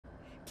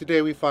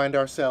Today we find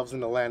ourselves in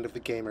the land of the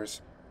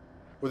gamers,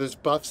 where there's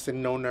buffs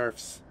and no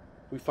nerfs.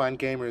 We find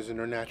gamers in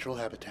their natural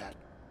habitat.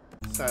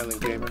 Silent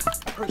gamer,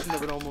 a person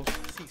that would almost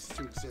cease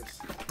to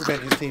exist.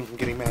 Prevent his team from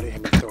getting mad at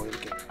him and throwing the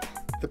game.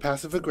 The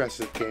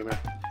passive-aggressive gamer,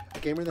 a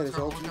gamer that is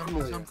all too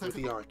familiar with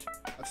the art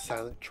of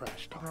silent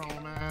trash talk.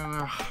 Oh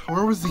man,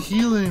 where was the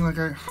healing? I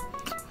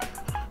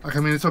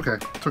mean, it's okay.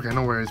 It's okay.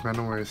 No worries, man.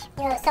 No worries.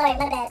 Yo, sorry,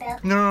 my bad,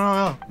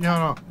 bro.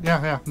 No.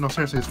 Yeah. No,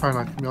 seriously, it's fine.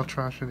 Like, y'all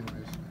trash anyways.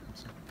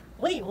 So.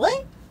 Wait,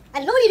 what? I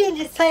know you didn't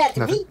just say that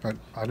to Nothing. me.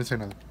 I didn't say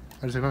nothing.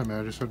 I didn't say nothing,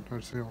 man. I just said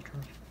y'all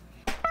trash.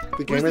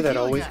 The gamer that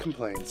always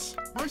complains.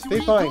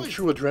 They find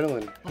true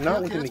adrenaline,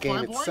 not within the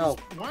game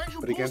itself,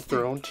 but against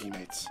their own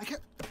teammates.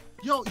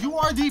 Yo, you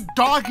are the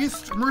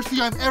doggest Mercy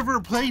I've ever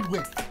played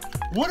with.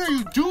 What are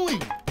you doing?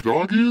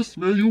 Doggiest?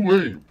 Man, you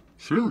lame.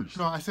 Serious.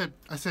 No, I said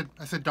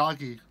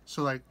doggy.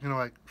 So like,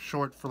 like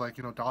short for like,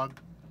 dog,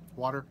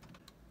 water.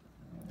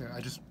 Yeah,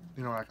 I just,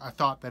 I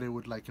thought that it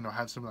would like,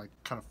 have some like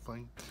kind of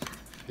fling.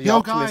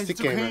 Yo guys,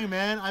 it's okay,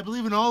 man. I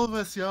believe in all of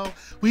us, yo.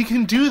 We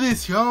can do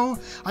this, yo.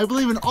 I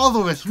believe in all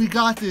of us. We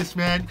got this,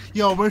 man.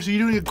 Yo, Mercy,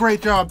 you're doing a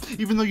great job.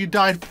 Even though you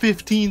died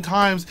 15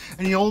 times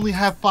and you only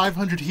have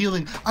 500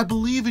 healing. I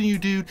believe in you,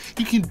 dude.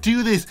 You can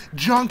do this.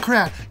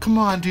 Junkrat, come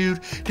on, dude.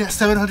 Get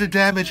 700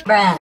 damage.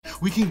 Bruh.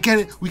 We can get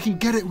it. We can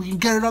get it. We can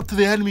get it up to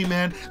the enemy,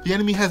 man. The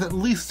enemy has at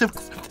least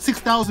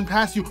 6,000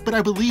 past you, but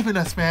I believe in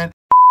us, man.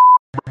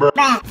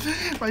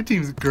 My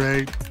team's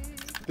great.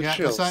 The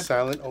chill,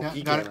 silent, OP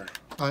gamer.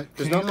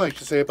 There's not much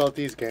to say about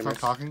these gamers. Stop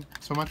talking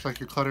so much, like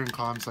you're cluttering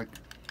comms. Like,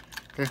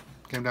 okay,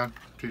 game down,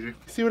 GG.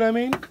 See what I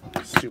mean?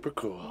 Super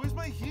cool. Where's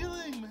my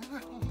healing,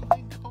 man? Oh my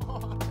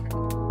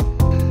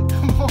god!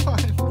 Come on,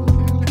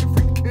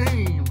 every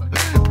game,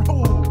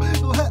 bro.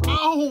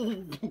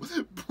 Ow,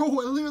 bro!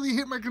 I literally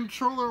hit my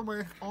controller on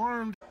my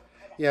arm.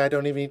 Yeah, I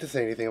don't even need to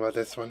say anything about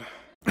this one.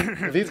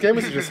 These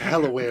gamers are just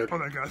hella weird.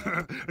 Hold on, guys.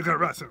 I gotta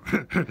write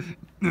something.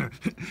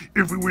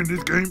 If we win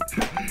this game,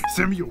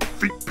 send me your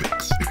feet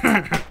pics.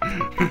 I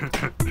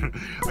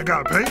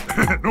gotta pay?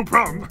 No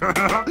problem.